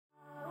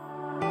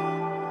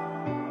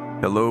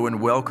Hello and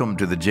welcome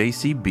to the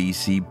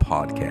JCBC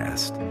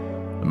podcast.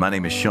 My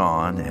name is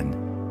Sean, and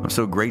I'm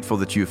so grateful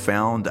that you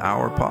found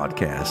our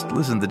podcast.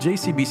 Listen, the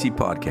JCBC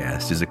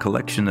podcast is a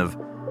collection of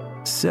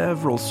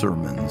several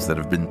sermons that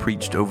have been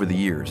preached over the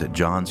years at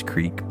Johns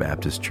Creek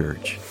Baptist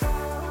Church.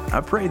 I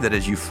pray that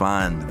as you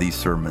find these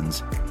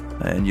sermons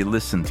and you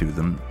listen to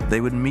them, they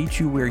would meet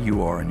you where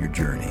you are in your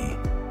journey.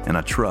 And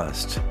I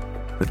trust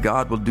that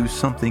God will do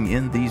something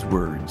in these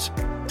words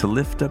to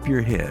lift up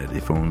your head,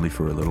 if only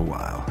for a little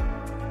while.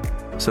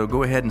 So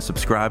go ahead and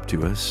subscribe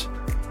to us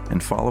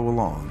and follow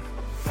along.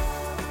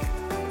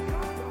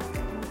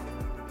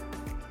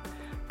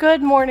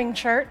 Good morning,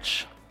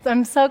 church.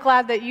 I'm so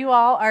glad that you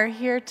all are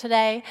here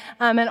today.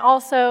 And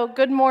also,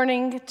 good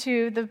morning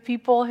to the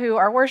people who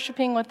are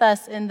worshiping with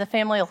us in the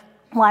Family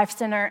Life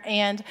Center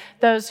and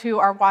those who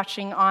are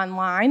watching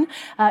online.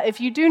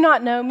 If you do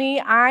not know me,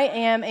 I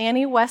am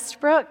Annie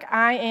Westbrook.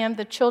 I am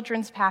the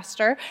children's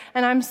pastor,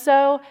 and I'm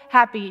so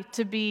happy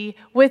to be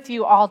with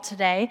you all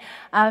today.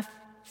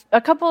 A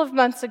couple of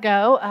months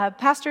ago,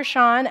 Pastor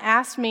Sean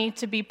asked me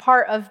to be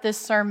part of this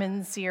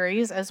sermon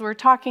series as we're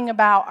talking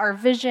about our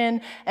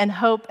vision and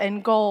hope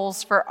and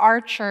goals for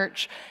our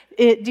church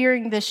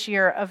during this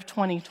year of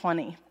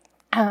 2020.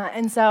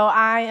 And so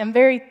I am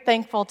very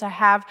thankful to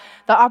have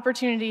the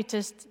opportunity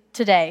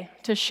today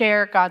to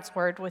share God's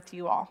word with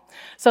you all.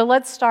 So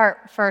let's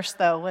start first,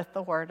 though, with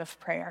the word of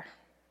prayer.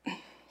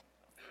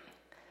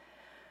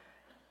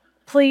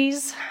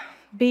 Please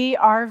be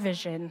our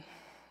vision,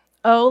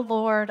 O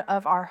Lord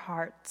of our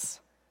hearts.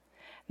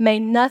 May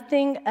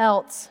nothing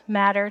else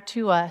matter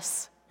to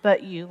us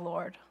but you,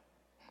 Lord.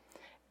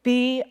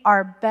 Be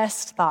our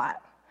best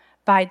thought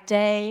by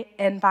day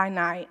and by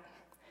night.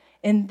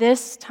 In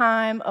this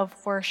time of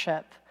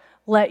worship,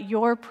 let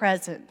your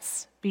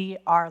presence be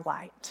our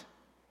light.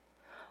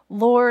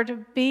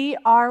 Lord, be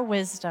our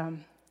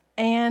wisdom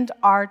and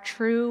our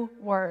true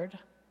word.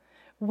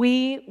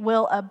 We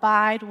will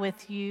abide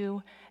with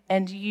you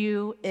and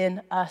you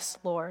in us,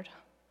 Lord.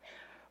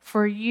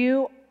 For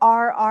you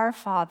are our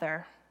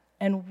Father,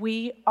 and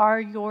we are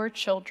your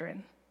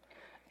children.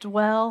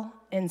 Dwell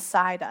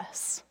inside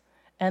us,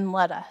 and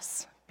let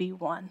us be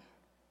one.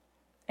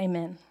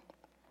 Amen.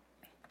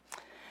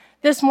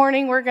 This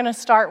morning, we're going to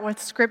start with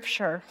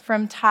scripture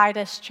from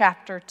Titus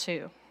chapter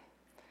 2.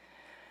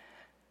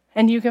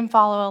 And you can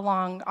follow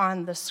along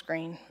on the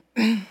screen.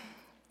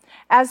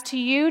 As to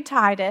you,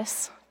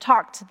 Titus,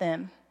 talk to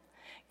them.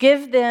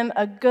 Give them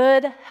a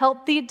good,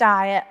 healthy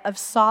diet of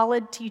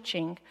solid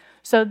teaching,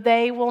 so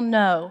they will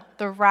know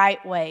the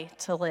right way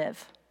to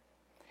live.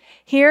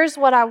 Here's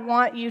what I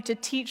want you to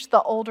teach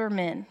the older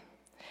men.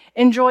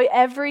 Enjoy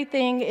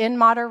everything in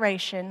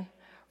moderation.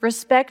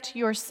 Respect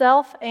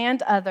yourself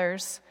and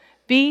others.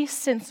 Be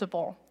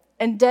sensible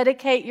and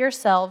dedicate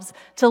yourselves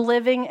to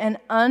living an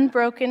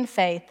unbroken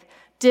faith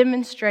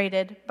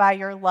demonstrated by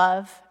your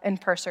love and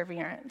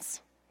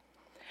perseverance.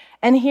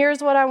 And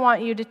here's what I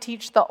want you to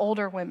teach the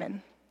older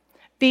women.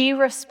 Be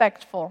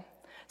respectful.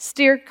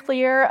 Steer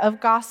clear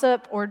of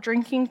gossip or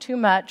drinking too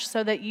much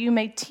so that you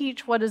may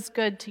teach what is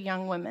good to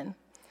young women.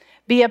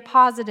 Be a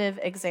positive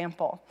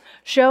example,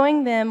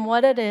 showing them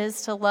what it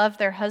is to love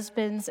their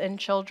husbands and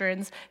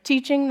children,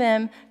 teaching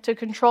them to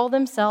control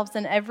themselves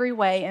in every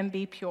way and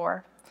be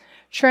pure.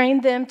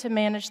 Train them to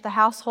manage the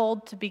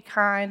household, to be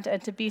kind,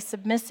 and to be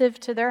submissive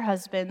to their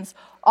husbands,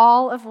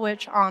 all of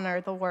which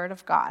honor the word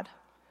of God.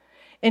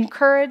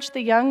 Encourage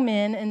the young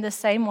men in the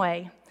same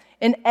way.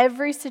 In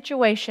every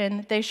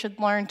situation, they should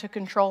learn to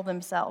control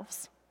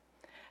themselves.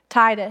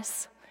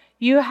 Titus,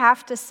 you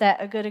have to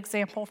set a good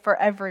example for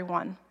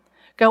everyone.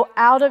 Go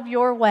out of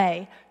your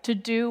way to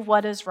do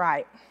what is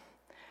right.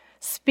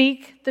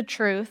 Speak the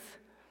truth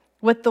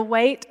with the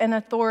weight and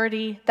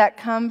authority that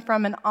come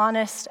from an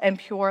honest and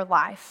pure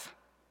life.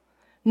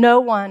 No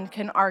one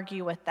can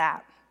argue with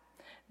that.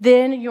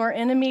 Then your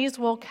enemies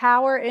will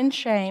cower in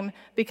shame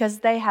because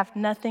they have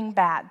nothing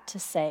bad to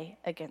say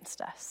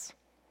against us.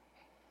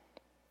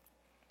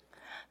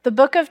 The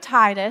book of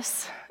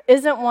Titus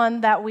isn't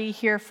one that we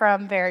hear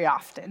from very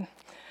often.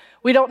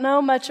 We don't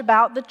know much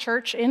about the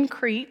church in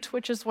Crete,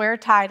 which is where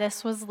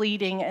Titus was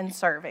leading and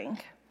serving.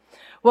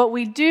 What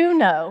we do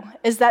know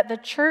is that the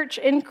church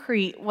in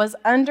Crete was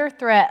under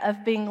threat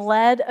of being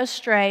led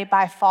astray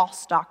by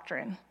false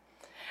doctrine,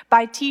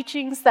 by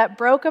teachings that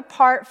broke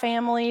apart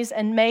families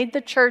and made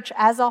the church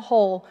as a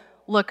whole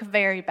look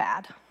very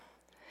bad.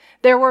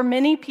 There were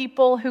many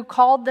people who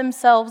called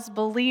themselves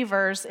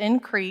believers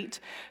in Crete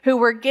who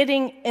were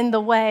getting in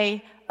the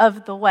way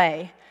of the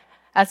way,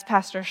 as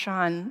Pastor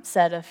Sean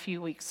said a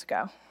few weeks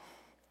ago.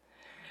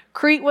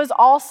 Crete was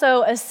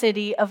also a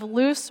city of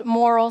loose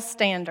moral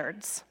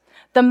standards.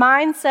 The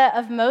mindset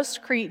of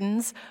most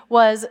Cretans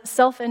was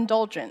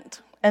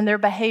self-indulgent, and their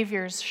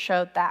behaviors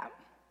showed that.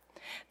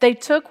 They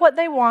took what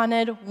they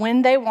wanted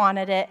when they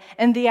wanted it,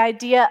 and the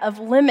idea of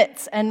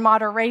limits and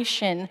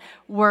moderation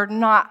were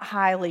not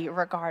highly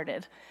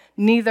regarded.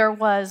 Neither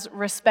was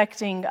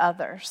respecting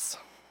others.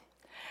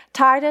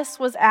 Titus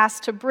was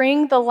asked to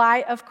bring the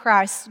light of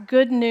Christ's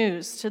good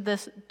news to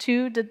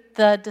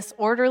the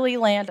disorderly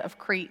land of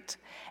Crete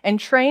and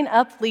train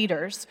up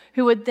leaders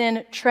who would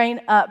then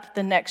train up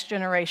the next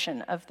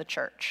generation of the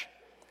church.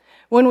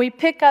 When we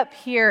pick up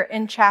here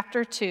in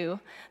chapter 2,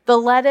 the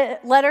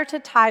letter to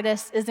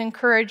Titus is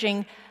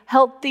encouraging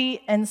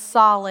healthy and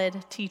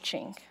solid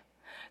teaching.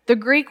 The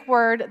Greek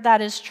word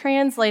that is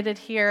translated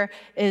here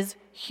is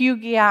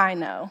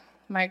hugiaino.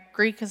 My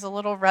Greek is a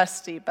little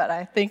rusty, but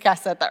I think I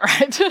said that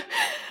right,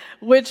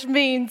 which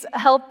means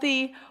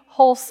healthy,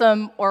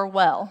 wholesome, or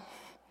well.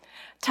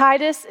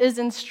 Titus is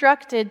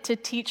instructed to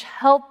teach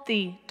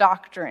healthy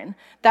doctrine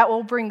that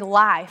will bring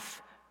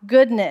life,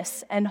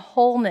 goodness, and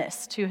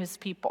wholeness to his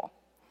people.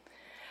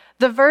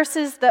 The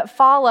verses that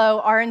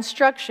follow are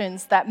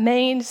instructions that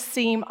may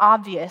seem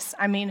obvious.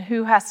 I mean,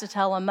 who has to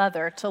tell a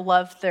mother to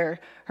love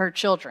her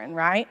children,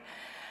 right?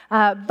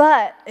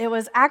 But it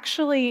was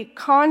actually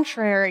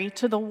contrary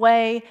to the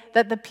way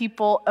that the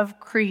people of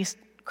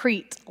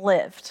Crete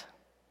lived.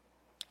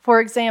 For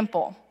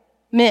example,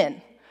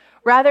 men,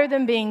 rather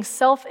than being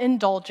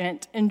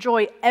self-indulgent,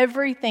 enjoy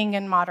everything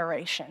in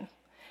moderation.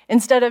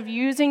 Instead of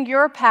using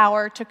your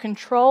power to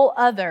control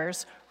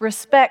others,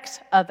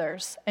 respect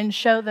others and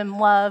show them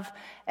love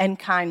and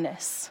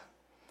kindness.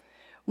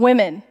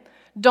 Women,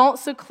 don't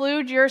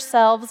seclude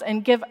yourselves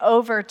and give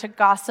over to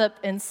gossip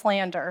and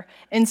slander.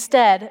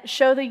 Instead,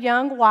 show the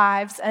young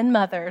wives and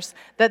mothers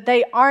that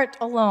they aren't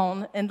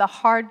alone in the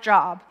hard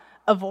job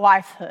of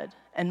wifehood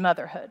and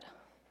motherhood.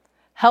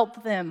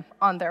 Help them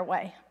on their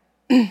way.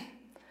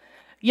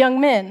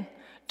 Young men,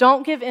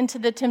 don't give in to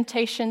the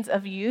temptations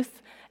of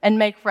youth and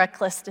make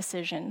reckless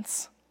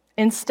decisions.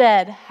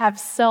 Instead, have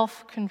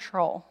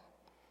self-control.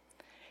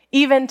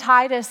 Even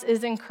Titus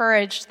is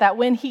encouraged that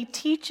when he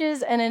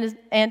teaches and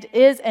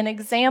is an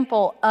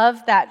example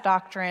of that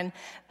doctrine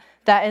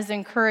that is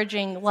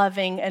encouraging,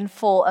 loving, and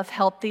full of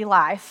healthy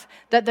life,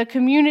 that the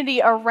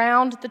community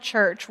around the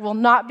church will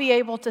not be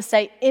able to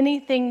say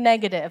anything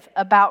negative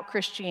about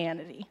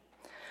Christianity.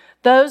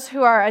 Those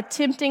who are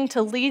attempting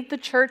to lead the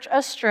church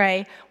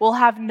astray will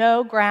have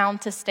no ground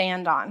to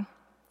stand on.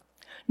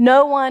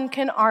 No one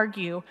can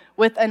argue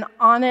with an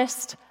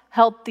honest,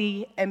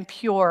 healthy, and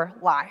pure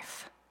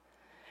life.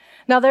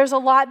 Now, there's a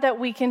lot that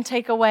we can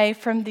take away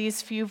from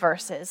these few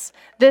verses.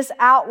 This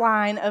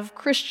outline of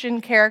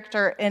Christian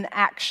character in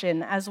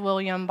action, as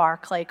William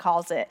Barclay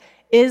calls it,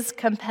 is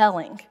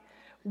compelling.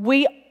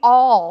 We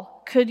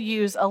all could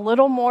use a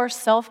little more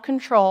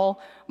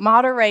self-control,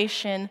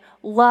 moderation,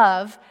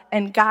 love,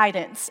 and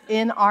guidance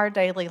in our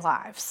daily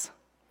lives.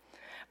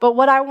 But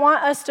what I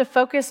want us to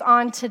focus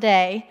on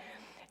today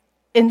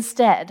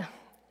instead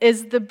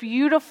is the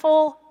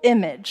beautiful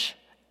image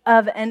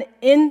of an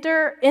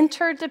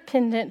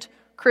interdependent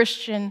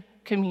Christian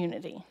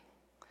community.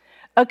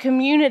 A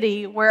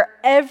community where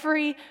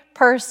every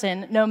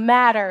person, no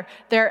matter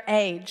their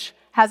age,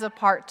 has a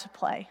part to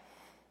play.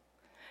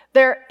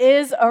 There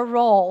is a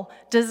role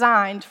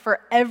designed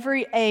for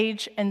every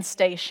age and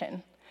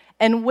station,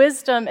 and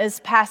wisdom is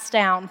passed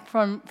down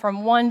from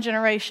one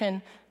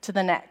generation to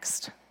the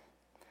next.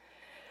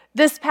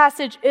 This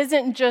passage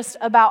isn't just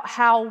about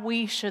how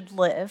we should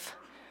live.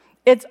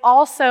 It's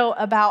also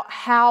about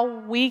how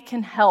we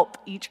can help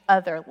each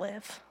other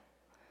live.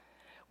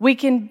 We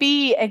can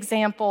be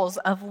examples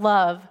of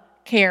love,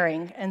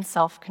 caring, and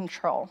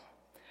self-control.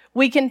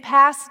 We can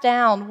pass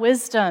down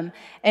wisdom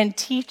and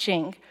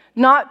teaching,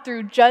 not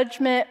through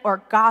judgment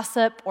or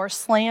gossip or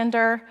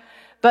slander,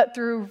 but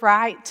through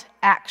right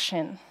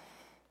action,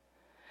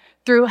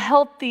 through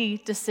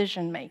healthy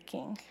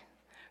decision-making,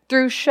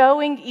 through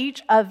showing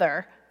each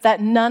other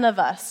that none of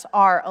us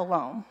are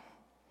alone.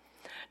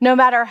 No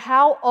matter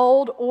how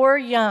old or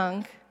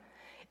young,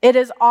 it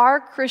is our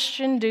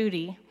Christian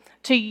duty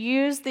to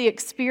use the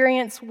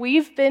experience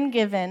we've been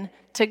given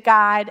to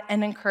guide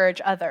and encourage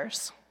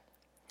others.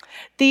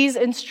 These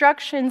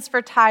instructions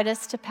for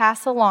Titus to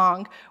pass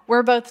along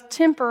were both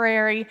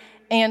temporary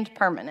and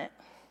permanent.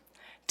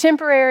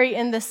 Temporary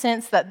in the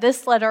sense that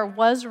this letter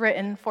was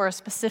written for a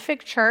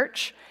specific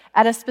church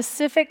at a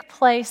specific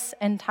place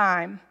and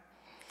time,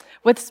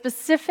 with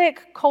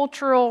specific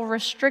cultural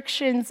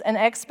restrictions and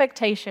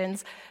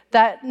expectations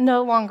that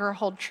no longer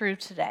hold true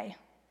today.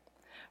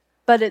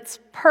 But it's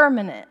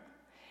permanent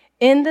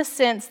in the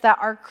sense that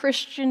our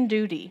Christian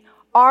duty,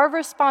 our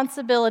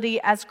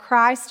responsibility as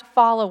Christ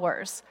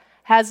followers,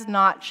 has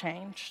not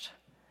changed.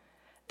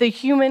 The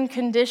human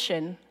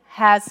condition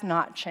has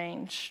not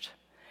changed.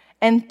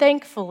 And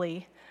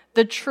thankfully,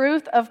 the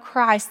truth of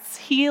Christ's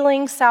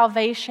healing,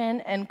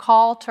 salvation, and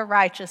call to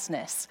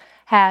righteousness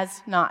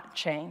has not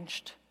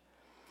changed.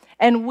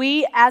 And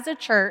we as a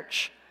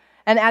church,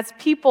 and as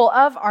people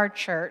of our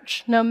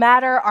church, no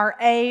matter our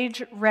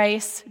age,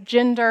 race,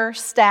 gender,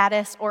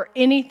 status, or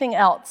anything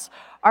else,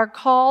 are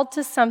called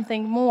to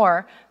something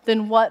more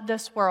than what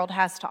this world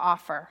has to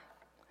offer.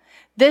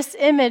 This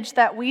image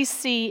that we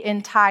see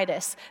in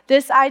Titus,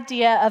 this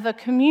idea of a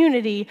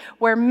community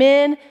where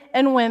men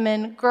and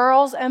women,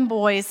 girls and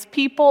boys,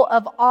 people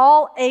of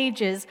all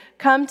ages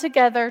come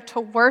together to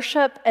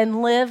worship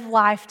and live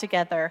life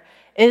together,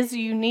 is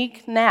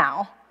unique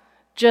now,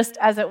 just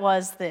as it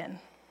was then.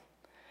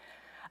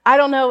 I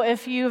don't know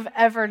if you've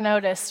ever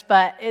noticed,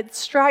 but it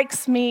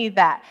strikes me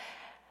that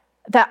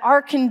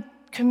our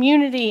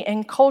community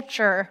and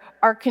culture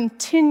are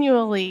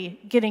continually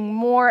getting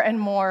more and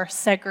more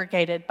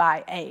segregated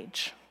by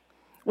age.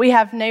 We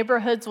have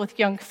neighborhoods with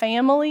young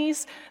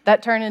families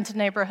that turn into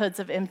neighborhoods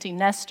of empty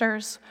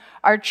nesters.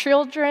 Our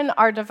children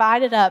are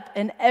divided up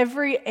in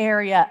every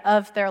area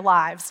of their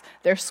lives.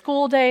 Their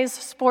school days,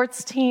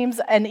 sports teams,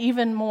 and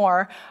even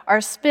more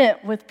are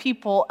spent with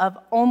people of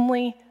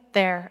only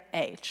their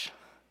age.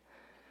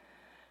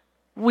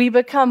 We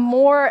become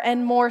more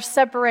and more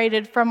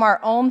separated from our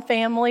own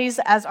families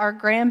as our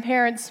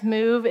grandparents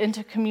move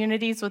into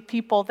communities with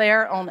people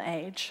their own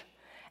age.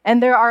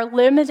 And there are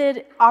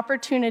limited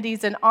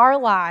opportunities in our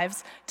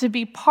lives to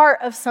be part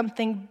of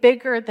something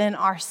bigger than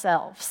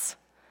ourselves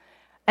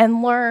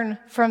and learn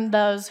from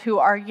those who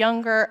are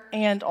younger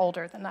and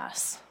older than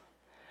us.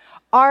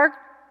 Our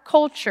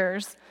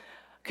cultures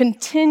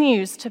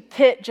continues to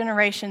pit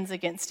generations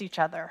against each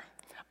other.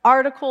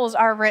 Articles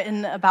are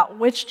written about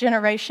which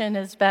generation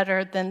is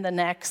better than the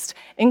next,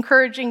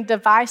 encouraging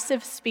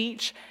divisive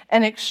speech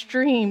and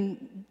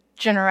extreme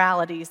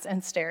generalities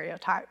and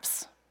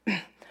stereotypes.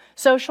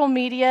 Social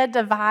media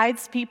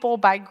divides people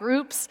by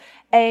groups,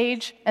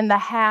 age, and the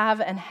have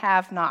and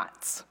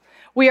have-nots.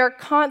 We are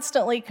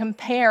constantly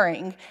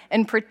comparing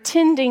and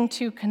pretending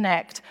to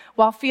connect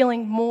while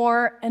feeling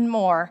more and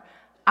more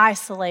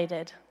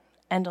isolated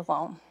and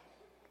alone.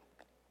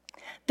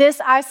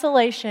 This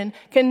isolation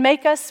can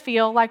make us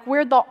feel like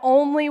we're the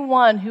only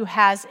one who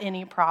has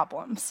any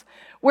problems.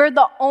 We're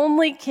the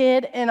only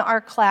kid in our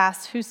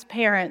class whose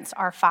parents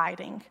are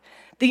fighting.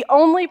 The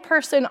only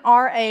person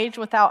our age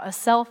without a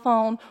cell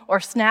phone or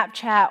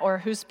Snapchat or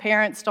whose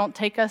parents don't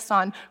take us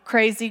on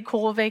crazy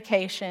cool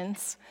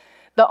vacations.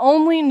 The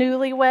only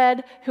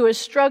newlywed who is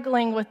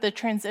struggling with the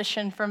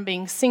transition from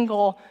being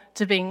single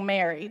to being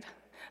married.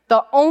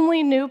 The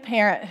only new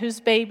parent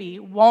whose baby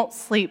won't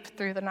sleep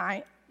through the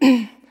night.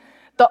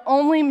 The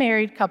only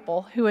married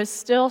couple who is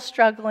still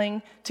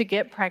struggling to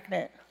get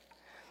pregnant.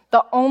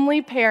 The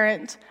only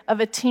parent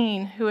of a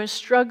teen who is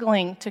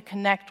struggling to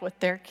connect with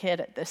their kid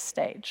at this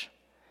stage.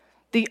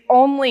 The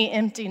only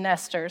empty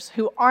nesters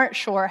who aren't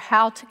sure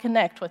how to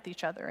connect with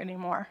each other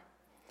anymore.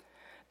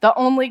 The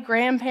only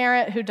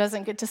grandparent who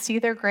doesn't get to see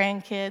their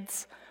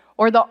grandkids,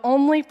 or the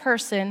only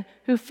person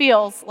who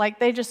feels like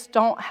they just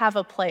don't have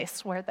a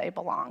place where they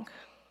belong.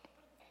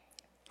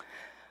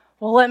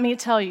 Well, let me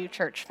tell you,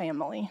 church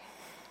family,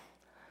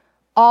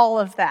 all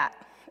of that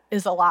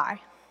is a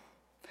lie.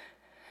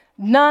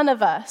 None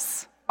of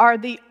us are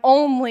the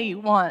only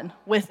one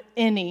with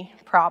any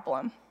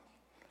problem.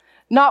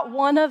 Not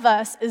one of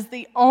us is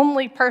the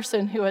only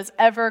person who has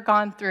ever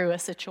gone through a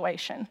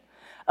situation.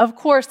 Of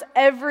course,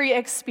 every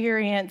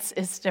experience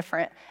is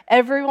different.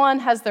 Everyone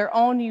has their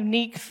own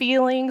unique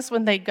feelings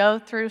when they go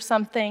through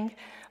something,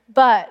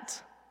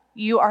 but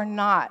you are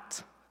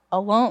not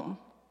alone.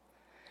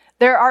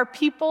 There are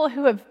people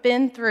who have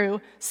been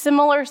through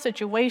similar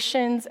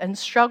situations and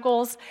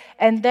struggles,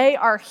 and they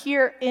are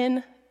here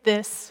in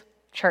this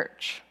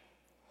church.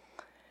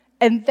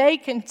 And they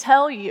can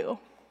tell you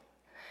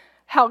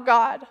how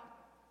God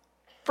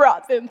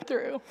brought them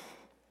through.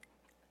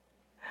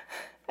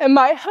 And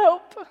my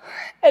hope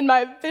and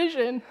my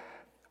vision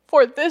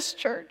for this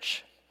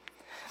church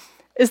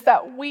is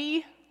that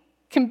we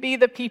can be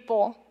the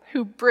people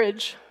who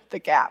bridge the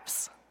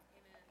gaps.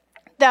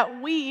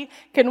 That we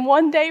can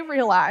one day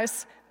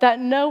realize that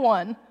no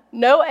one,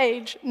 no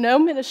age, no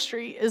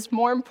ministry is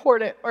more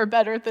important or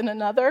better than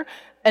another,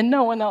 and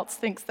no one else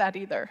thinks that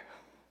either.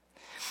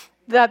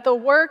 That the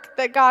work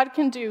that God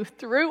can do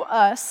through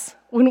us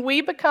when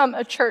we become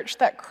a church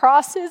that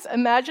crosses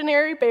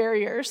imaginary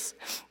barriers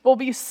will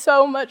be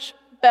so much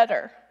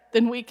better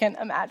than we can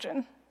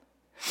imagine.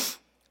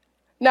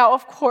 Now,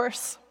 of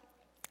course,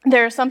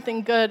 there is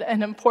something good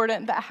and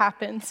important that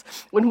happens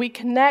when we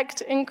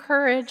connect,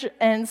 encourage,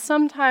 and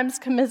sometimes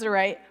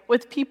commiserate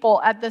with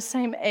people at the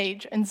same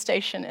age and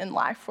station in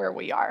life where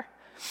we are.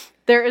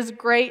 There is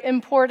great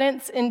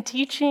importance in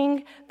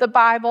teaching the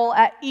Bible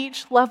at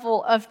each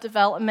level of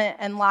development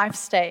and life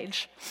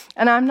stage,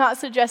 and I'm not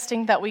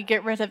suggesting that we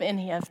get rid of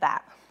any of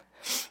that.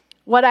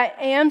 What I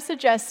am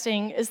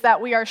suggesting is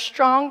that we are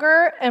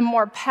stronger and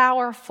more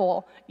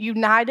powerful,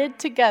 united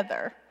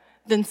together,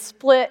 than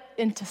split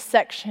into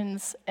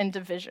sections and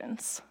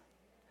divisions.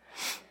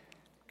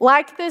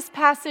 Like this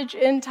passage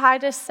in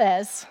Titus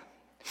says,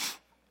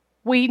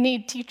 we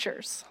need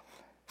teachers.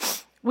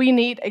 We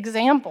need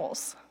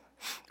examples.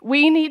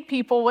 We need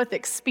people with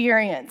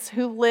experience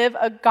who live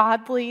a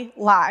godly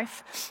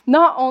life,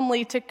 not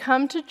only to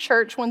come to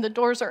church when the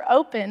doors are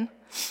open,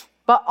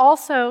 but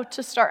also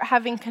to start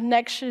having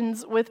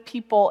connections with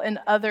people in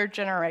other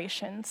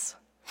generations.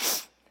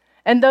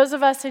 And those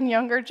of us in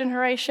younger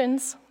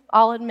generations,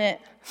 I'll admit,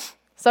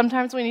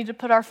 sometimes we need to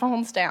put our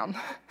phones down.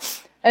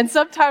 And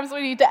sometimes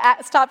we need to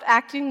stop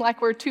acting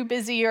like we're too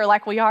busy or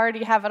like we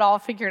already have it all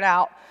figured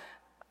out.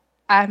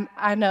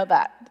 I know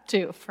that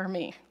too, for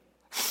me.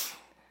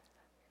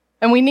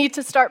 And we need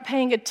to start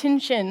paying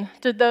attention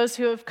to those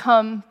who have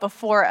come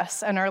before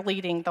us and are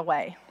leading the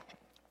way.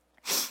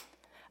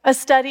 A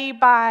study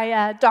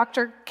by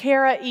Dr.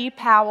 Kara E.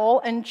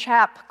 Powell and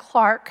Chap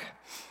Clark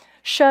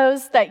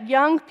shows that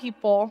young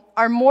people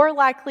are more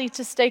likely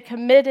to stay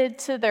committed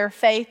to their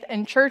faith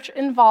and church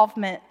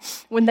involvement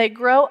when they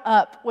grow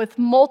up with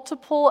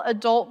multiple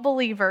adult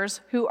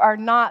believers who are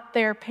not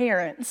their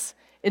parents,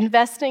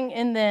 investing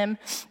in them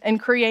and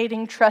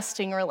creating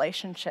trusting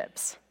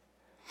relationships.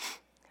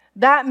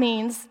 That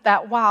means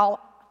that while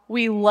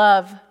we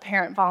love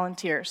parent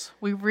volunteers,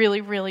 we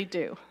really, really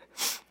do,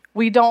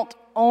 we don't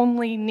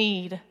only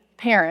need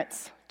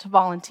parents to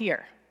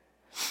volunteer.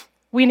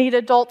 We need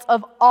adults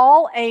of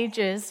all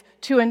ages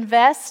to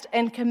invest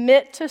and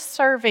commit to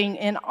serving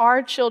in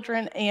our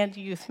children and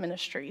youth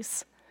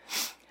ministries.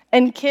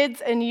 And kids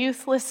and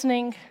youth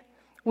listening,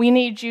 we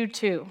need you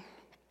too.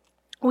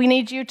 We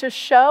need you to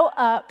show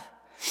up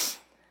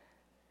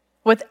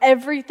with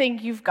everything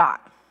you've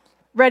got,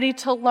 ready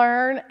to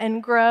learn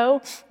and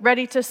grow,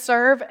 ready to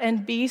serve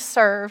and be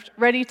served,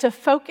 ready to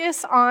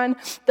focus on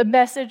the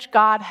message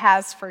God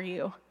has for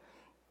you,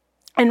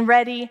 and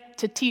ready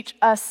to teach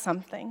us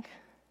something.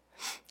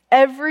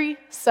 Every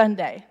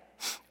Sunday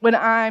when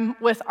I'm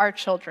with our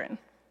children,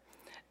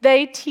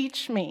 they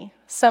teach me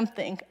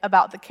something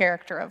about the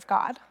character of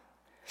God.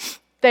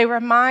 They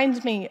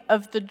remind me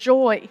of the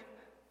joy,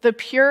 the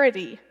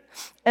purity,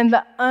 and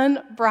the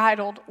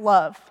unbridled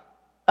love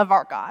of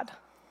our God.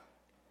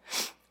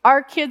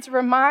 Our kids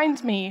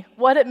remind me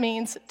what it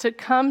means to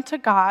come to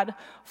God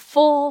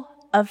full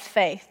of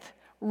faith,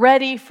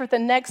 ready for the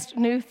next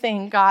new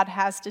thing God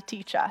has to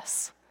teach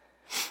us.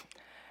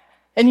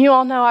 And you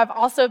all know I've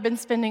also been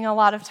spending a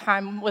lot of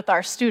time with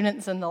our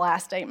students in the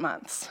last 8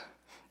 months.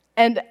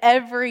 And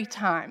every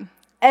time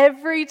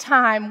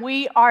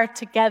we are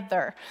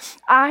together,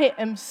 I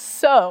am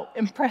so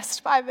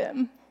impressed by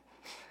them.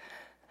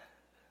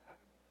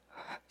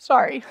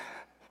 Sorry.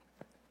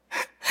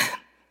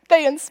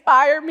 They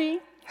inspire me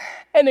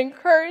and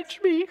encourage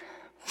me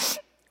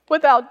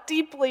with how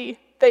deeply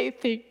they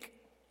think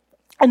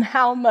and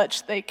how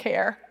much they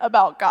care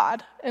about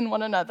God and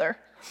one another.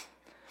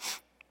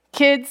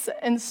 Kids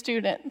and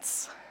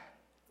students,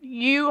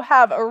 you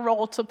have a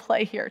role to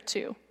play here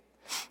too.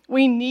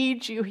 We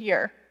need you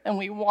here, and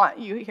we want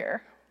you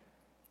here.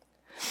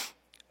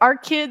 Our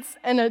kids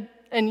and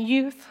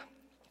youth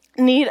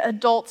need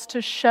adults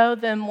to show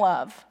them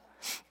love,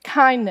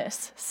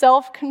 kindness,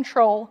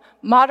 self-control,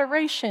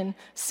 moderation,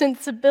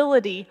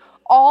 sensibility,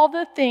 all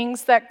the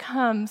things that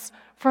comes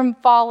from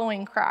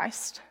following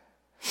Christ.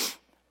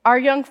 Our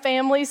young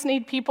families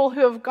need people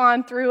who have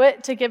gone through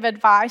it to give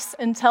advice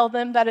and tell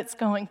them that it's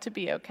going to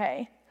be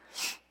okay.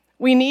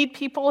 We need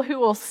people who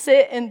will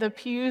sit in the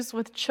pews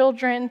with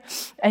children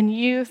and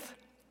youth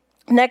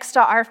next to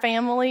our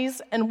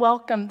families and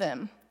welcome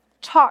them,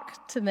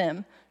 talk to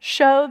them,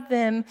 show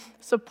them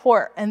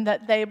support and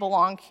that they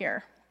belong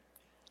here.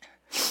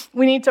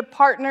 We need to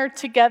partner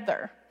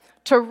together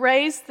to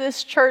raise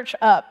this church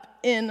up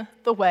in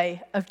the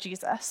way of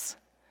Jesus.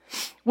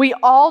 We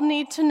all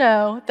need to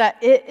know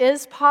that it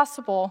is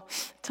possible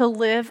to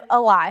live a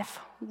life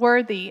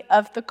worthy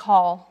of the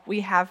call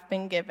we have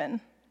been given.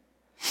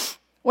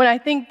 When I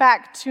think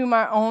back to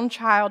my own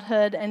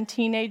childhood and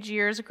teenage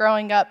years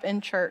growing up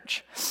in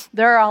church,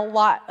 there are a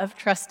lot of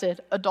trusted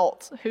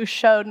adults who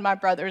showed my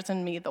brothers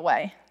and me the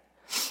way.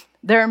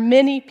 There are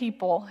many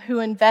people who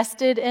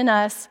invested in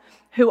us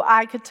who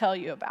I could tell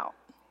you about.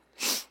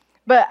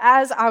 But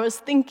as I was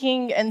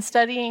thinking and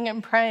studying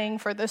and praying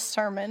for this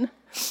sermon,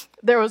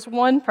 there was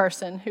one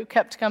person who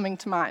kept coming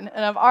to mind,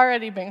 and I've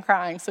already been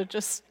crying, so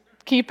just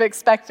keep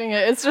expecting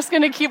it. It's just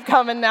going to keep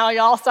coming now,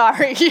 y'all.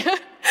 Sorry.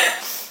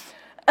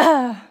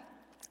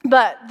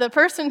 But the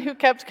person who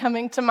kept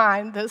coming to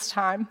mind this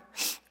time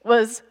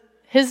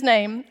his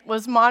name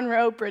was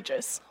Monroe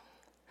Bridges.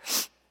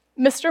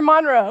 Mr.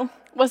 Monroe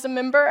was a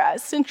member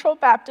at Central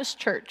Baptist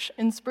Church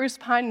in Spruce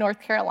Pine, North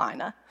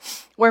Carolina,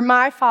 where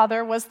my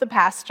father was the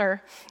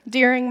pastor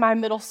during my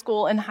middle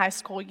school and high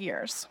school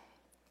years.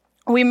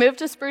 We moved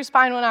to Spruce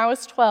Pine when I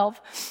was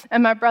 12,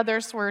 and my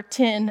brothers were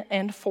 10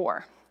 and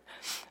 4.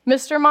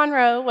 Mr.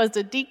 Monroe was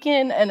a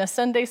deacon and a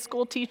Sunday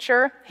school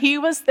teacher. He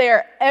was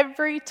there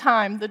every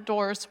time the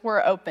doors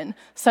were open.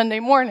 Sunday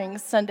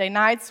mornings, Sunday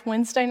nights,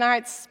 Wednesday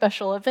nights,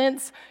 special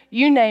events,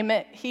 you name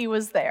it, he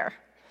was there.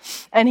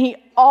 And he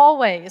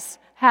always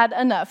had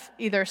enough,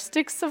 either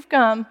sticks of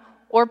gum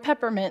or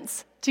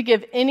peppermints, to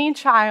give any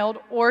child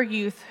or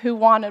youth who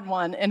wanted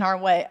one on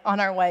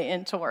our way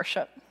into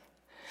worship.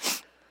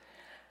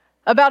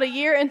 About a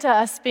year into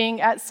us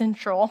being at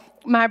Central,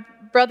 my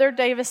brother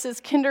Davis's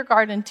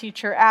kindergarten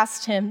teacher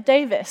asked him,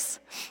 "Davis,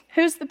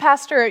 who's the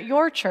pastor at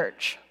your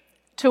church?"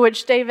 To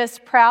which Davis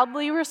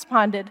proudly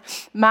responded,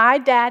 "My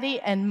daddy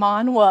and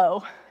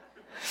Monroe."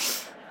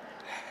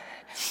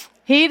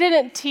 He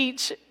didn't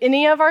teach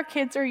any of our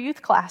kids or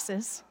youth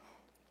classes,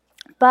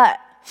 but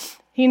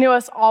he knew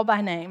us all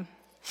by name.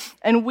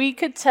 And we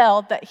could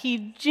tell that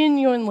he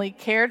genuinely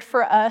cared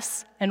for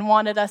us and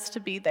wanted us to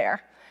be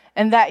there,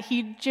 and that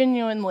he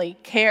genuinely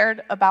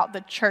cared about the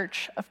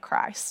church of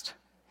Christ.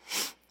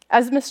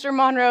 As Mr.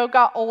 Monroe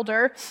got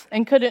older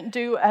and couldn't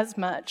do as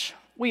much,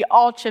 we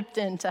all chipped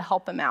in to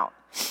help him out.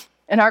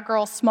 In our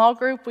girls' small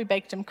group, we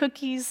baked him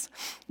cookies.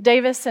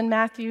 Davis and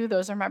Matthew,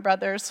 those are my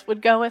brothers,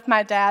 would go with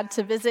my dad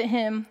to visit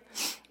him.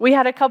 We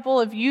had a couple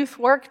of youth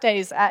work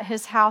days at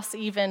his house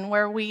even,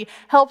 where we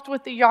helped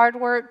with the yard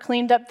work,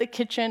 cleaned up the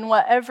kitchen,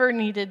 whatever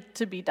needed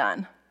to be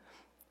done.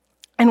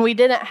 And we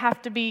didn't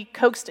have to be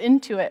coaxed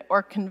into it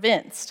or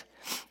convinced.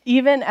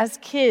 Even as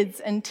kids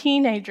and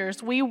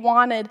teenagers, we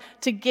wanted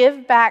to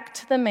give back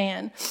to the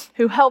man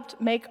who helped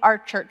make our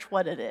church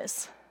what it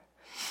is.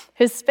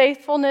 His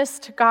faithfulness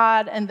to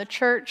God and the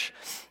church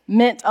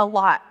meant a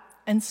lot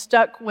and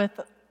stuck with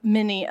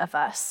many of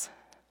us.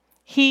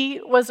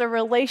 He was a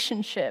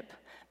relationship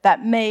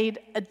that made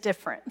a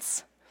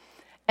difference.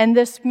 And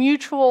this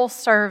mutual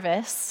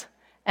service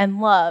and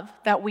love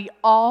that we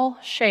all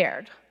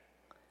shared,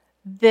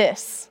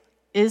 this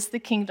is the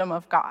kingdom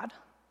of God.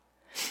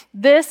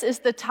 This is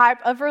the type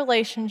of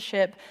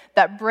relationship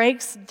that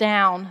breaks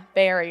down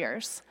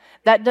barriers,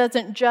 that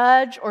doesn't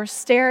judge or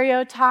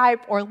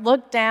stereotype or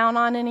look down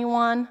on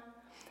anyone,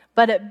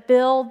 but it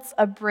builds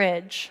a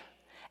bridge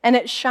and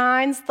it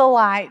shines the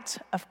light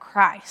of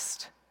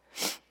Christ.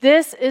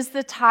 This is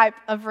the type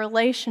of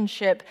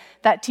relationship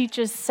that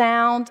teaches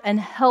sound and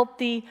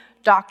healthy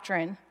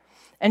doctrine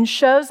and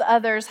shows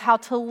others how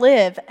to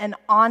live an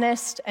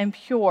honest and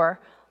pure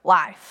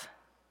life.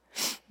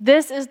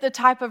 This is the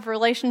type of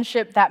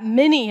relationship that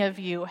many of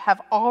you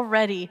have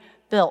already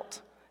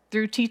built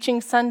through teaching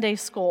Sunday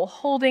school,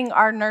 holding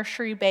our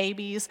nursery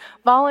babies,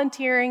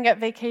 volunteering at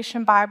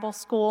Vacation Bible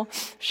School,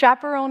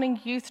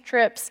 chaperoning youth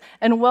trips,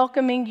 and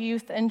welcoming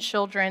youth and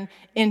children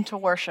into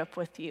worship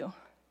with you.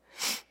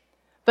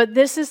 But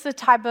this is the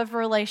type of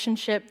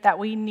relationship that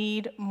we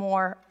need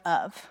more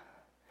of.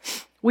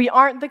 We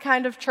aren't the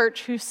kind of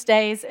church who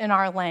stays in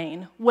our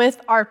lane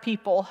with our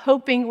people,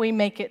 hoping we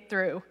make it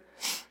through.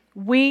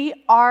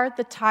 We are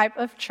the type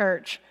of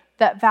church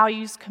that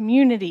values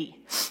community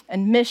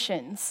and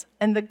missions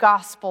and the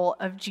gospel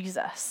of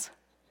Jesus.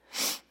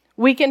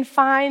 We can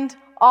find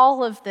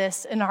all of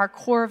this in our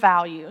core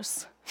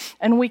values,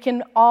 and we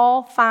can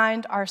all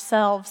find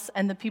ourselves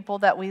and the people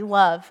that we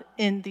love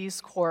in these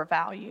core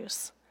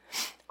values.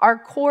 Our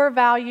core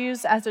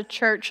values as a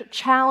church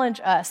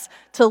challenge us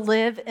to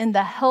live in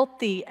the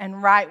healthy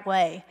and right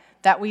way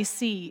that we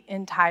see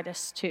in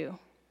Titus 2.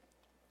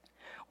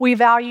 We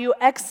value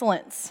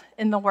excellence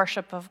in the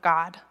worship of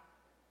God.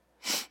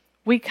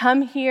 We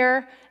come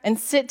here and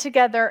sit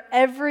together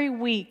every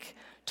week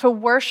to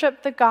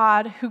worship the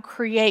God who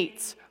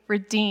creates,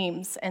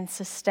 redeems, and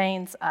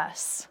sustains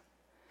us.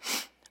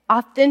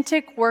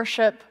 Authentic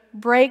worship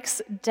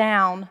breaks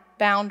down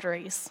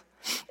boundaries.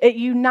 It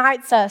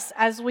unites us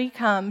as we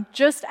come,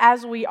 just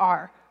as we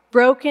are,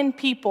 broken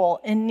people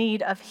in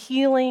need of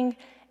healing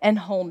and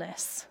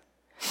wholeness.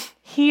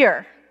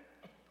 Here,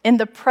 in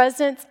the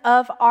presence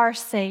of our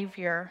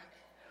Savior,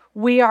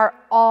 we are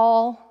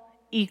all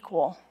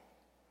equal.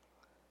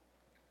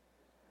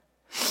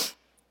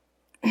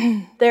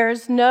 There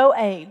is no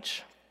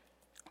age,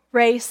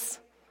 race,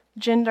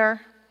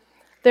 gender.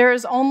 There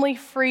is only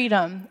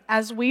freedom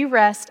as we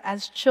rest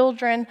as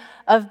children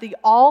of the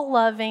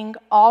all-loving,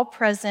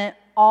 all-present,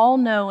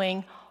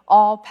 all-knowing,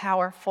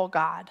 all-powerful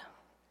God.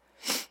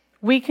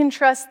 We can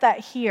trust that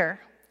here,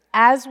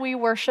 as we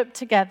worship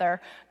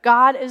together,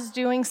 God is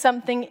doing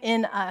something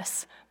in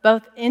us,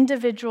 both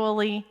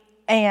individually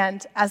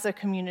and as a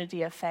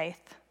community of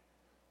faith.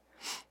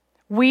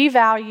 We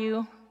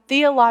value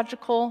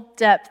theological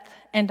depth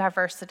and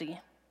diversity.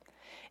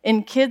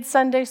 In kids'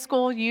 Sunday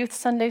school, youth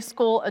Sunday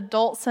school,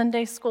 adult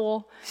Sunday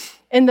school,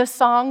 in the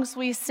songs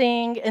we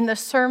sing, in the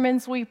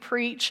sermons we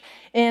preach,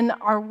 in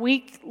our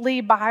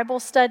weekly Bible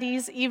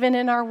studies, even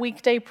in our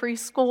weekday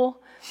preschool,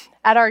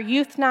 at our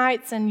youth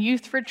nights and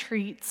youth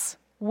retreats,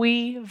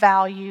 we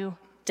value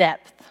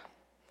depth.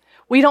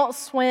 We don't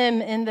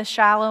swim in the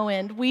shallow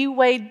end. We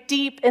wade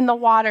deep in the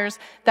waters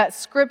that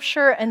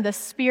Scripture and the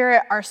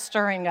Spirit are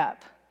stirring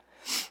up.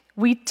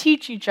 We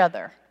teach each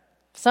other.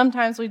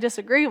 Sometimes we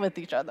disagree with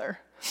each other.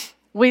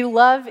 We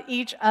love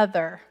each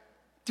other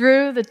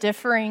through the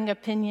differing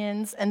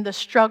opinions and the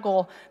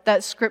struggle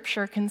that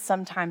Scripture can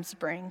sometimes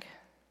bring.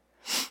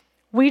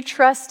 We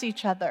trust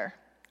each other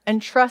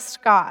and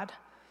trust God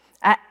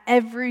at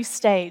every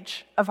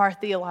stage of our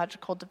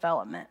theological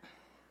development.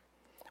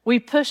 We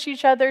push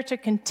each other to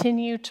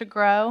continue to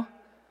grow,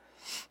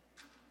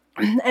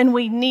 and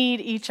we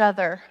need each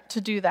other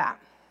to do that.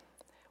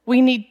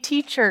 We need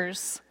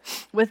teachers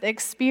with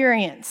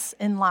experience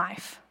in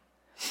life.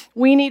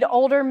 We need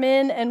older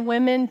men and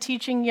women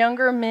teaching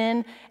younger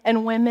men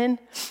and women.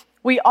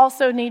 We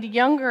also need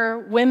younger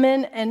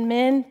women and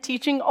men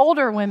teaching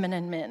older women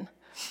and men.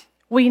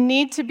 We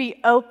need to be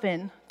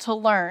open to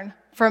learn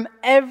from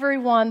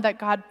everyone that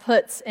God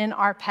puts in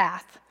our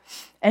path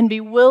and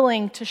be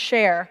willing to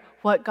share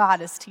what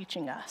God is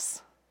teaching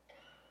us.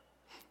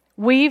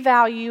 We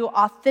value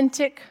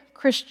authentic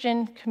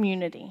Christian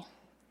community.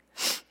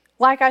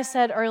 Like I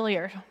said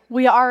earlier,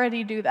 we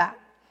already do that,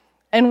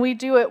 and we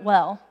do it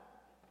well,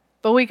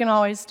 but we can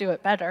always do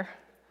it better.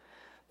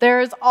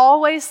 There is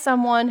always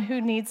someone who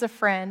needs a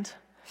friend,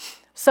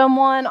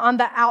 someone on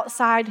the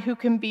outside who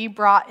can be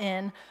brought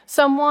in,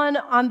 someone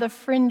on the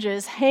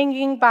fringes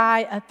hanging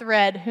by a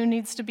thread who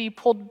needs to be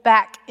pulled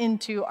back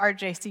into our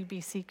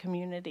JCBC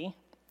community.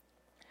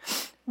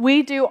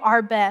 We do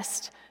our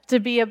best to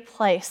be a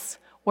place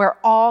where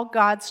all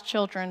God's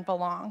children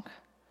belong.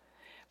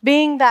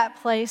 Being that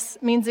place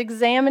means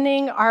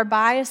examining our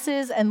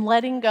biases and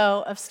letting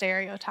go of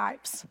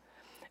stereotypes.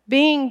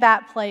 Being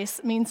that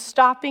place means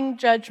stopping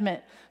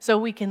judgment so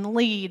we can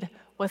lead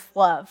with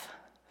love.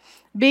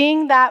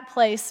 Being that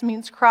place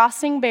means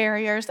crossing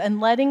barriers and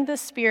letting the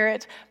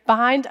Spirit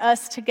bind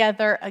us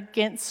together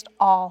against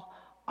all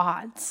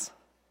odds.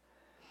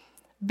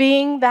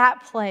 Being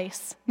that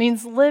place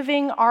means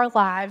living our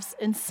lives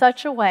in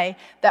such a way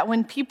that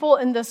when people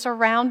in the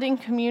surrounding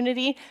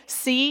community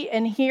see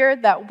and hear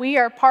that we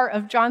are part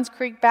of Johns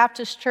Creek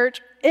Baptist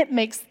Church, it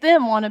makes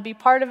them want to be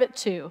part of it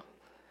too.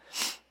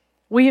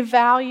 We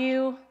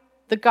value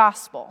the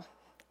gospel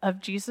of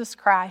Jesus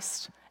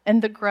Christ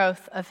and the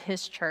growth of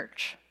his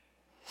church.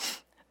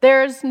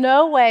 There is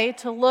no way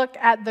to look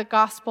at the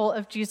gospel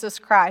of Jesus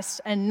Christ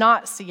and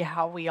not see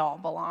how we all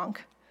belong.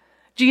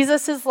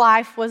 Jesus'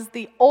 life was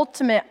the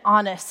ultimate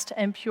honest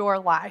and pure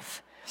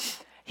life.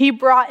 He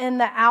brought in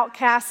the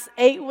outcasts,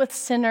 ate with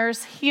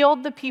sinners,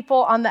 healed the people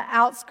on the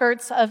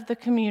outskirts of the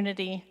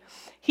community.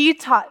 He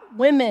taught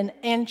women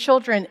and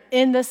children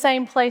in the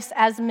same place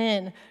as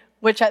men,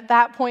 which at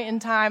that point in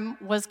time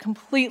was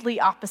completely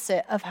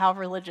opposite of how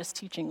religious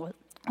teaching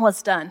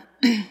was done.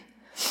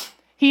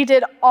 He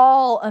did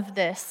all of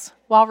this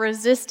while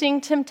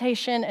resisting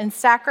temptation and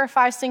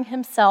sacrificing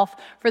himself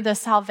for the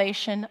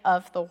salvation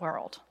of the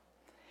world.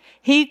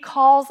 He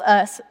calls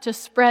us to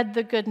spread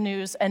the good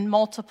news and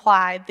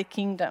multiply the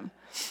kingdom.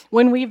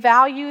 When we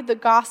value the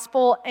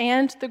gospel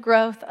and the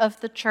growth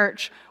of the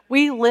church,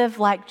 we live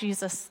like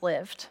Jesus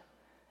lived,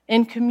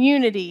 in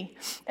community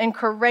and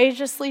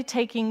courageously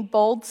taking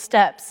bold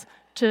steps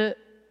to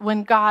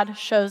when God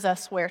shows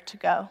us where to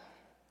go.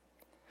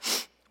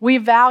 We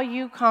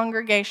value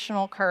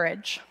congregational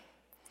courage.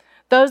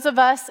 Those of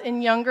us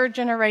in younger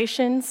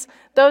generations,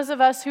 those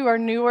of us who are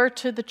newer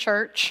to the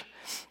church,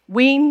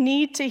 we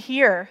need to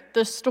hear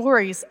the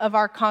stories of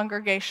our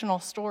congregational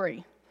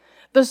story,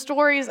 the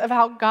stories of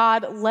how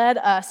God led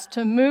us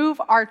to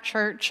move our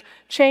church,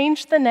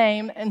 change the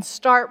name, and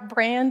start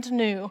brand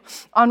new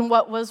on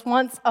what was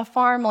once a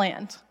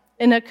farmland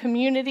in a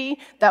community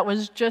that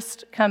was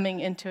just coming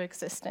into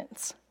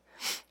existence.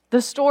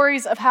 The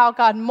stories of how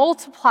God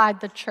multiplied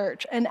the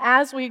church, and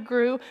as we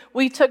grew,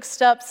 we took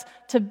steps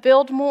to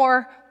build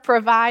more,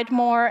 provide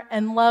more,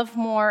 and love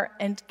more,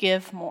 and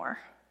give more.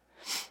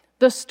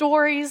 The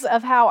stories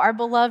of how our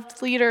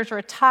beloved leaders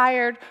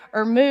retired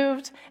or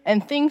moved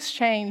and things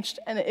changed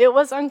and it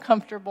was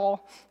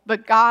uncomfortable,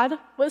 but God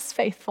was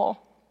faithful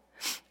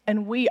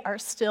and we are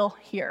still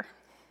here.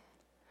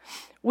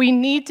 We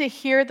need to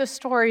hear the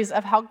stories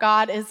of how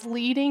God is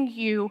leading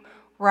you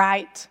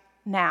right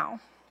now.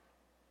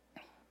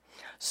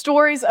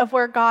 Stories of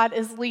where God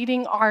is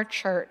leading our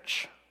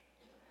church.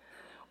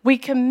 We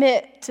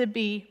commit to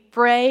be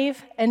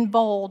brave and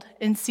bold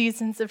in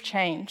seasons of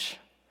change.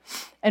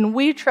 And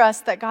we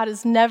trust that God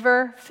is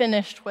never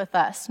finished with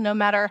us, no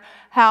matter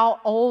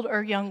how old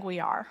or young we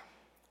are.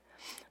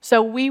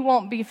 So we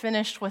won't be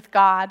finished with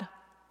God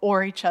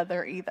or each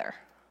other either.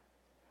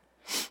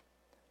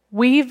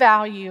 We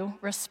value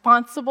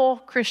responsible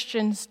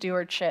Christian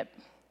stewardship.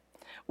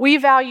 We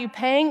value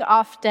paying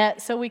off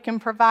debt so we can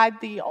provide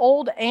the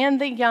old and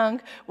the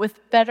young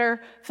with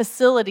better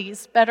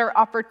facilities, better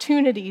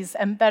opportunities,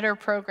 and better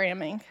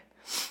programming.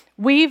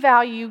 We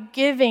value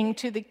giving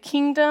to the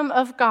kingdom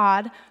of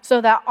God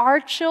so that our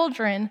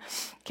children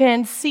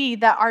can see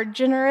that our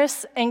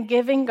generous and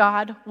giving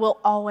God will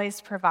always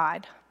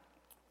provide.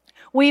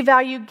 We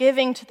value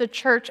giving to the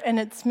church and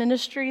its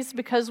ministries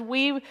because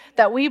we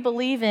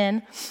believe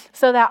in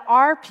so that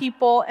our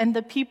people and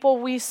the people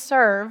we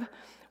serve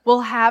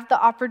will have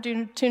the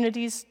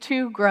opportunities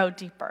to grow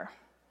deeper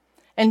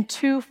and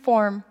to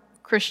form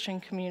Christian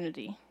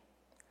community.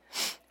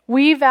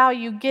 We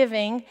value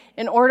giving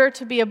in order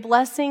to be a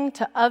blessing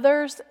to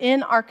others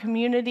in our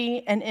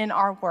community and in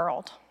our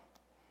world.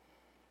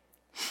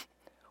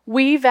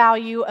 We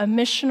value a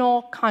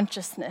missional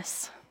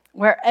consciousness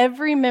where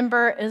every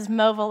member is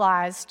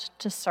mobilized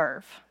to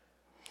serve.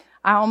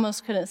 I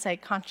almost couldn't say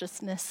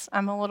consciousness.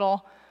 I'm a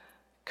little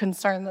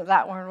concerned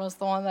that word was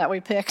the one that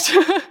we picked.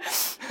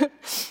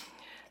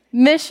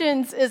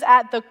 Missions is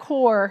at the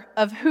core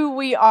of who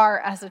we are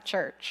as a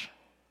church,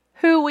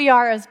 who we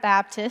are as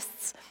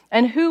Baptists,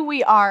 and who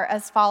we are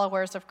as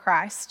followers of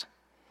Christ.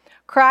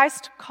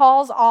 Christ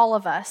calls all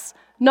of us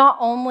not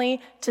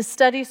only to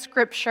study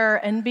Scripture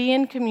and be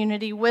in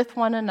community with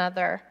one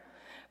another,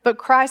 but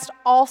Christ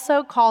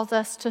also calls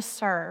us to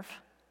serve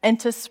and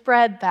to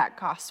spread that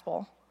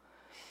gospel.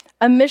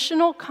 A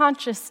missional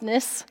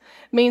consciousness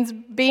means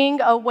being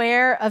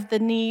aware of the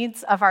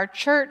needs of our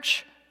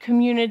church,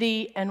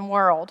 community, and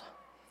world,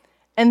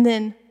 and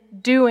then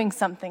doing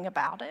something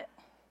about it.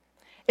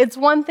 It's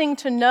one thing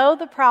to know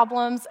the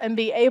problems and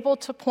be able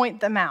to point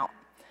them out,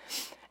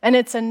 and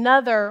it's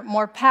another,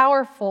 more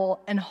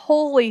powerful and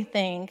holy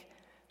thing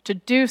to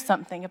do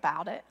something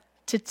about it,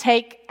 to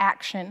take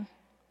action.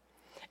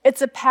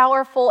 It's a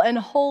powerful and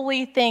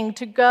holy thing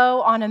to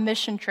go on a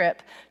mission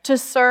trip, to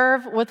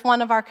serve with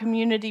one of our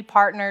community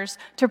partners,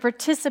 to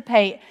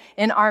participate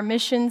in our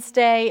missions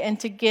day, and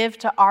to give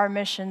to our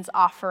missions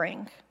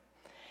offering.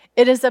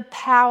 It is a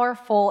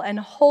powerful and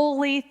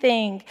holy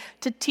thing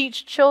to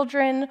teach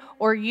children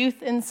or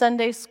youth in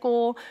Sunday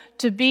school,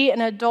 to be an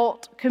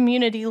adult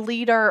community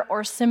leader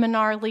or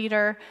seminar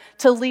leader,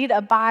 to lead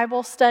a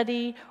Bible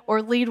study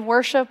or lead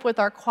worship with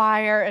our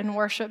choir and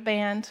worship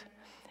band.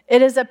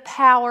 It is a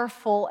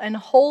powerful and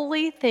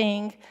holy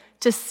thing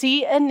to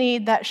see a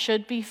need that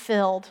should be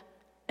filled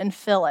and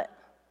fill it,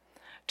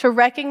 to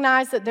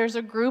recognize that there's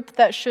a group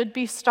that should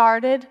be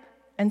started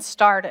and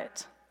start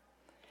it.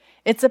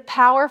 It's a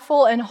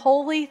powerful and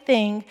holy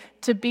thing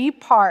to be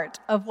part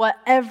of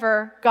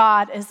whatever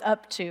God is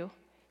up to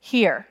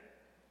here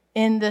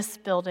in this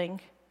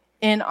building,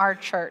 in our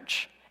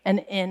church,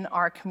 and in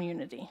our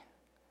community.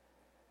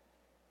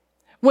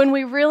 When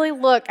we really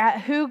look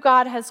at who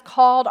God has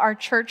called our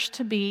church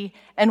to be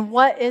and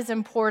what is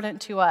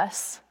important to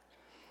us,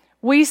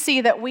 we see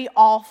that we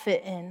all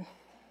fit in.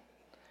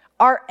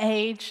 Our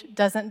age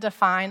doesn't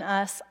define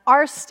us.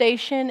 Our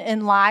station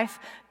in life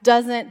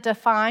doesn't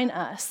define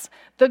us.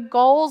 The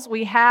goals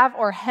we have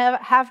or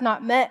have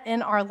not met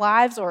in our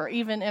lives or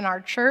even in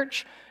our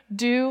church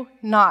do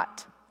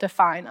not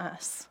define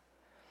us.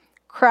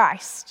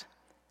 Christ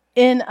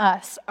in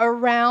us,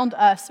 around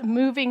us,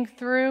 moving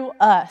through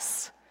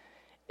us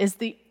is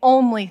the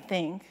only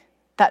thing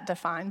that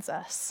defines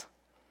us.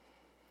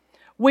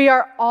 We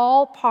are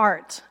all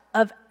part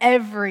of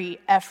every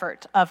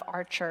effort of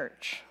our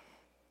church.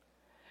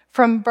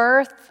 From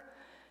birth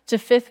to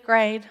 5th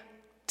grade,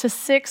 to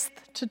 6th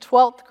to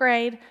 12th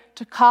grade,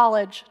 to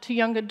college, to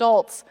young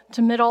adults,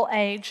 to middle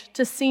age,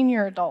 to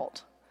senior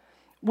adult.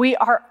 We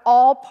are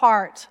all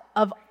part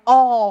of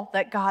all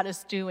that God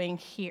is doing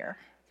here.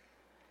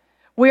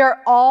 We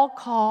are all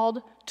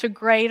called to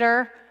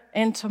greater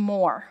and to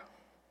more.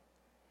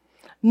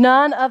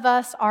 None of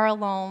us are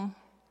alone.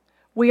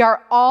 We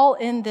are all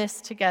in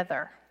this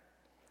together.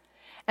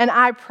 And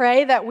I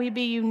pray that we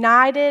be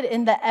united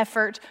in the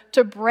effort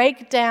to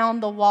break down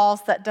the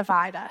walls that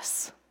divide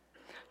us,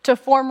 to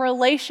form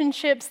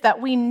relationships that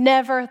we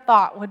never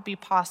thought would be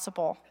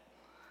possible,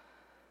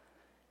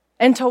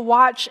 and to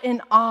watch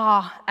in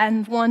awe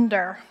and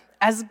wonder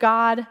as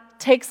God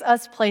takes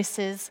us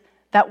places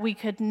that we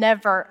could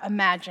never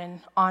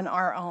imagine on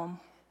our own.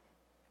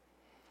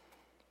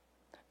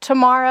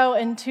 Tomorrow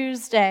and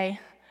Tuesday,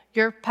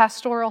 your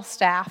pastoral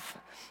staff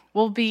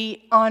will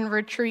be on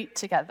retreat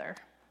together,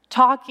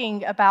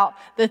 talking about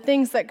the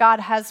things that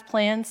God has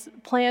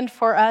planned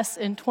for us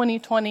in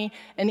 2020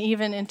 and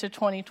even into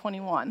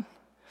 2021.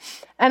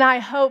 And I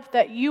hope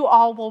that you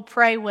all will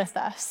pray with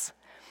us,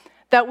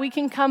 that we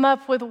can come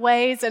up with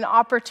ways and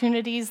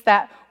opportunities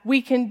that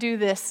we can do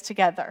this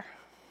together,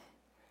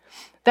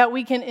 that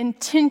we can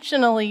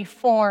intentionally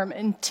form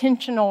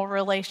intentional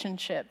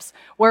relationships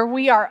where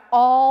we are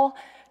all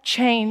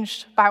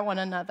changed by one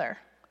another,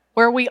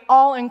 where we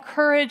all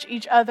encourage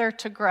each other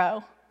to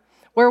grow,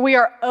 where we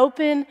are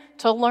open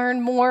to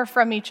learn more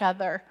from each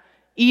other,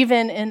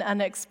 even in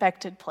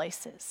unexpected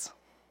places.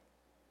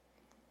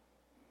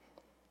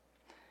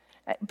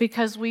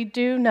 Because we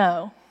do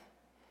know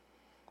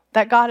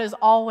that God is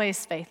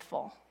always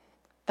faithful,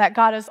 that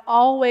God is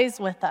always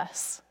with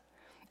us,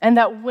 and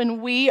that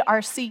when we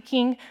are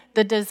seeking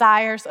the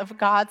desires of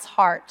God's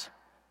heart,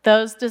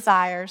 those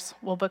desires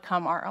will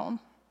become our own.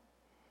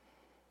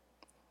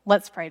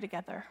 Let's pray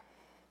together.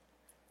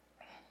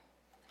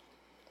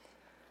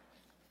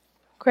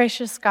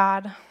 Gracious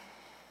God,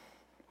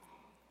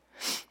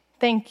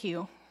 thank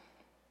you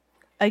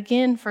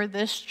again for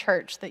this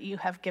church that you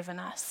have given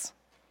us.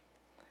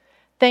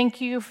 Thank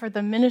you for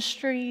the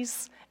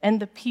ministries and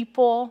the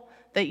people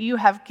that you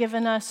have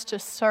given us to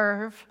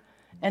serve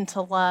and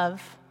to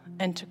love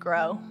and to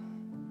grow.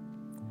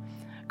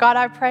 God,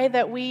 I pray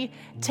that we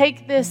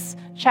take this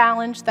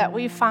challenge that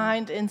we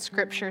find in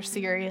Scripture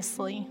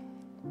seriously,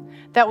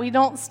 that we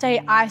don't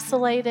stay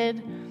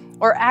isolated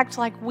or act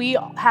like we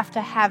have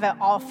to have it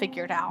all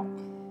figured out.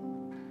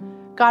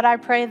 God, I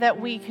pray that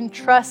we can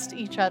trust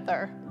each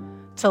other,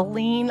 to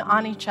lean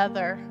on each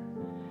other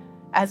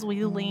as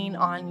we lean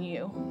on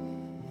you.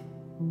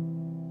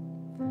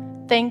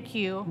 Thank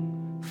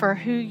you for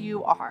who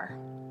you are.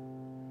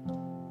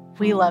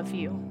 We love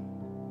you.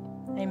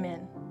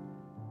 Amen.